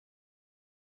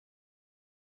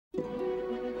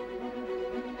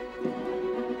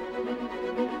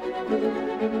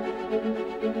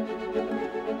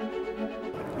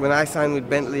When I signed with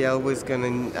Bentley, I always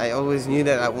knew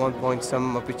that at one point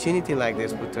some opportunity like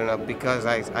this would turn up because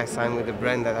I signed with a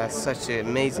brand that has such an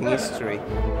amazing history.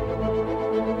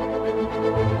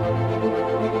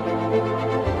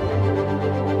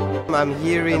 I'm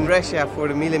here in Russia for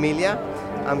the Mille Miglia.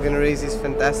 I'm going to race this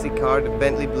fantastic car, the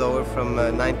Bentley blower from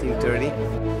 1930.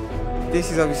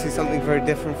 This is obviously something very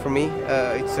different for me.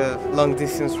 It's a long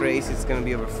distance race. It's going to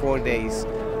be over 4 days,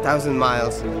 1,000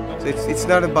 miles. So it's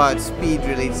not about speed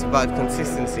really, it's about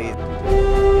consistency.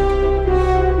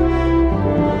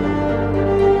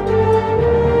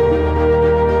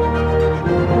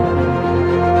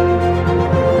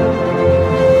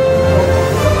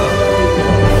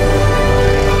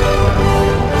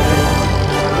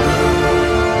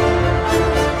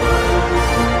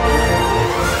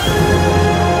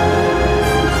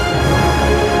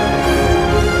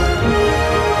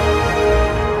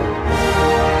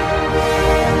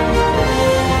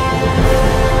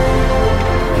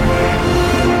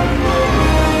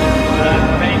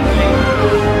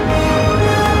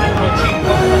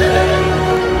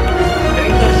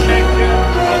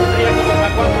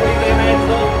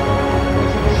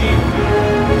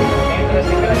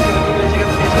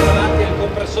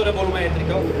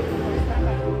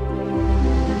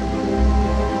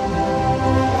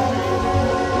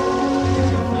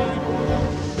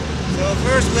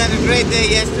 First, we had a great day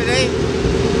yesterday.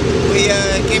 We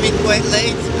came in quite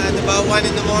late at about 1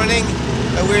 in the morning.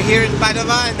 We're here in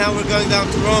Padova and now we're going down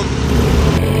to Rome.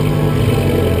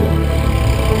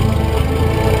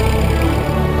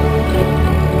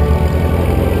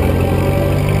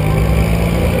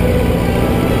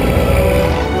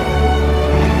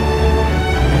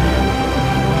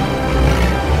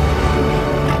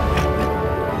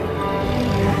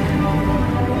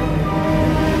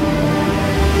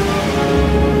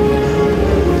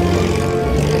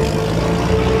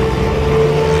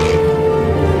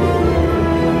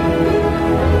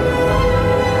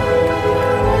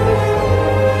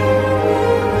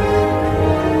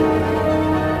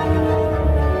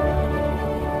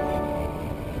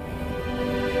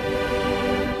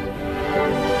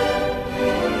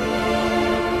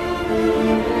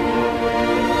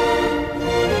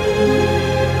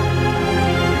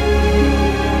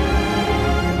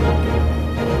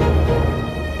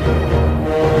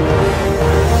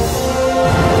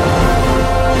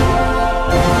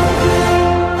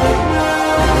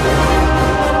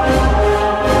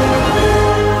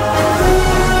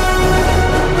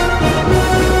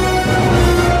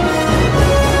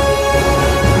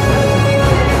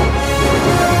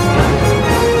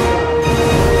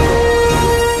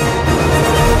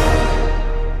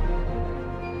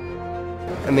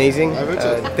 Amazing,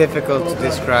 difficult to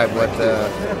describe what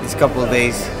these couple of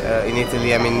days in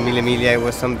Italy, I mean Mille Miglia,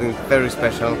 was something very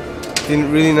special.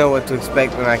 Didn't really know what to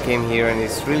expect when I came here, and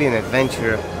it's really an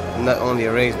adventure, not only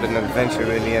a race but an adventure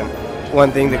really. And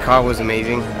one thing, the car was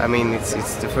amazing. I mean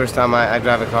it's the first time I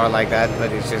drive a car like that,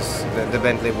 but it's just the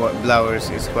Bentley blowers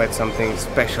is quite something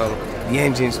special. The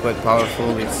engine's quite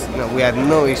powerful. We had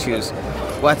no issues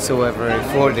whatsoever in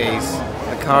 4 days.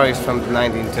 The car is from the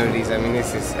 1930s. I mean,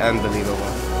 this is unbelievable.